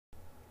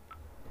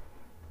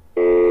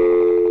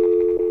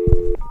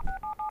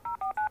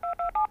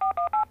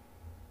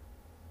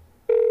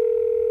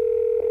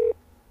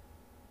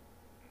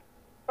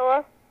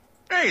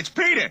it's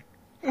Peter.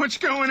 What's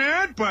going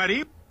on,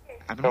 buddy?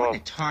 I've been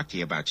wanting to talk to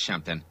you about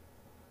something.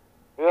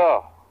 Yeah.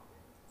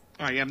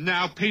 I am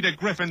now Peter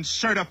Griffin,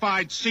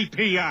 certified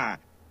CPR.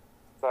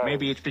 Thanks.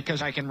 Maybe it's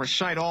because I can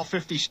recite all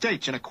 50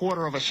 states in a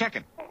quarter of a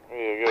second.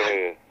 Yeah, go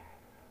ahead.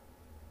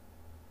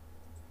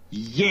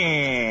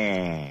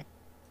 Yeah.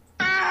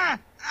 Ah!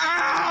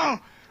 Ow!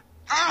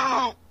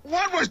 Oh!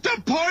 What was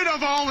the point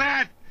of all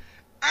that?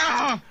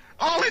 Oh!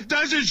 All it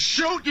does is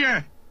shoot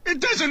you. It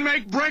doesn't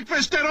make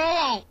breakfast at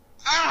all.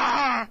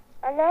 Ah!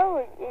 I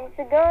know, it's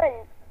a gun.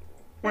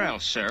 Well,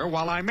 sir,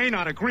 while I may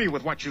not agree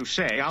with what you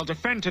say, I'll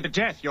defend to the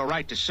death your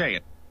right to say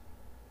it.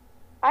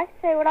 I can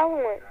say what I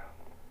want.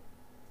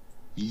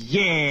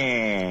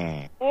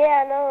 Yeah. Yeah,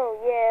 I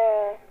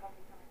know,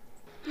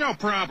 yeah. No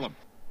problem.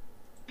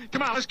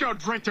 Come on, let's go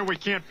drink till we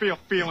can't feel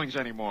feelings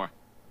anymore.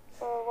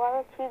 Well, why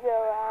don't you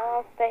go?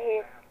 I'll stay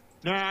here.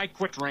 Nah, I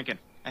quit drinking.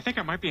 I think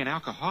I might be an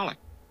alcoholic.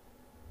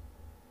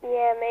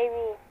 Yeah,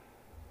 maybe.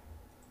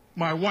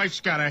 My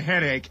wife's got a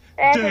headache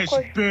this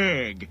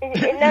big.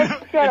 No,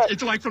 shut up.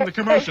 It's like from the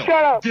commercial.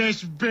 Shut up.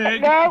 This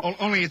big. No.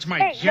 Only it's my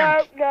Hey,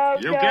 junk. no,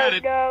 You get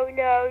it. No.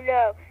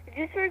 Is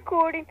this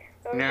recording?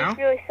 Or No. is this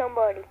really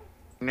somebody?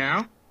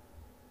 No?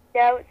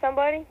 No, it's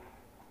somebody?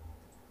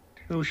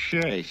 Touche,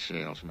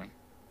 salesman.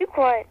 You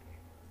quiet.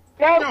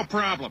 No. No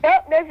problem. No.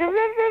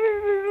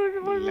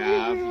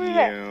 Love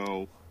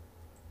you.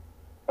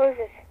 Who's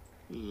this?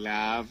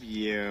 Love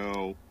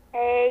you.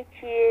 Hate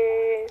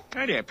you.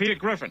 Hey there, Peter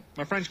Griffin.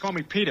 My friends call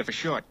me Peter for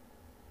short.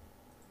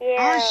 Yeah.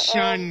 Our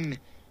son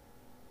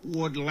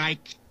would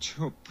like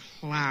to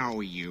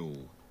plow you.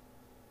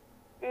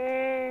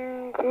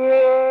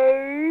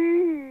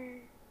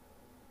 Great.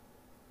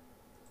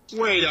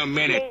 Wait a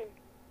minute.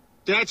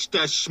 That's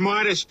the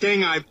smartest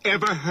thing I've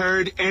ever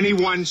heard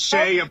anyone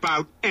say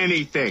about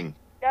anything.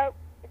 Nope,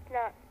 it's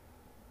not.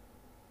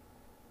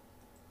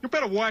 You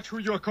better watch who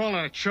you're calling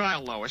a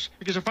child, Lois,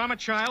 because if I'm a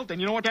child, then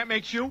you know what that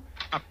makes you?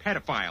 A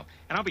pedophile.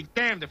 And I'll be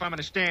damned if I'm going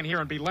to stand here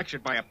and be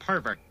lectured by a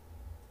pervert.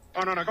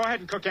 Oh, no, go ahead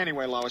and cook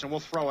anyway, Lois, and we'll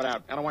throw it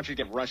out. I don't want you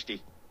to get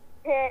rusty.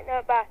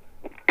 No, bye.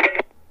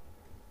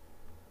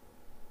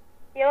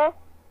 Hello?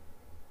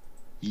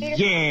 Yeah.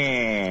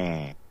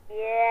 Yeah.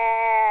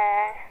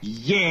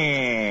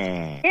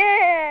 Yeah.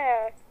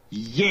 Yeah.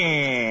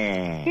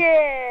 Yeah.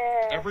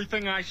 Yeah.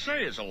 Everything I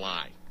say is a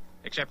lie.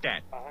 Except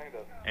that. Behind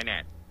us. And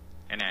that.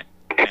 And that.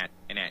 And that.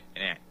 And that.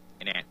 And that.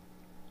 And that.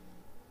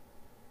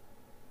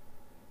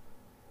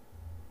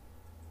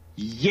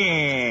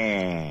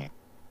 Yeah.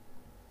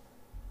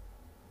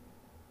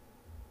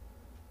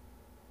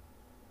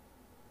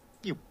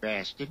 You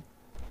bastard.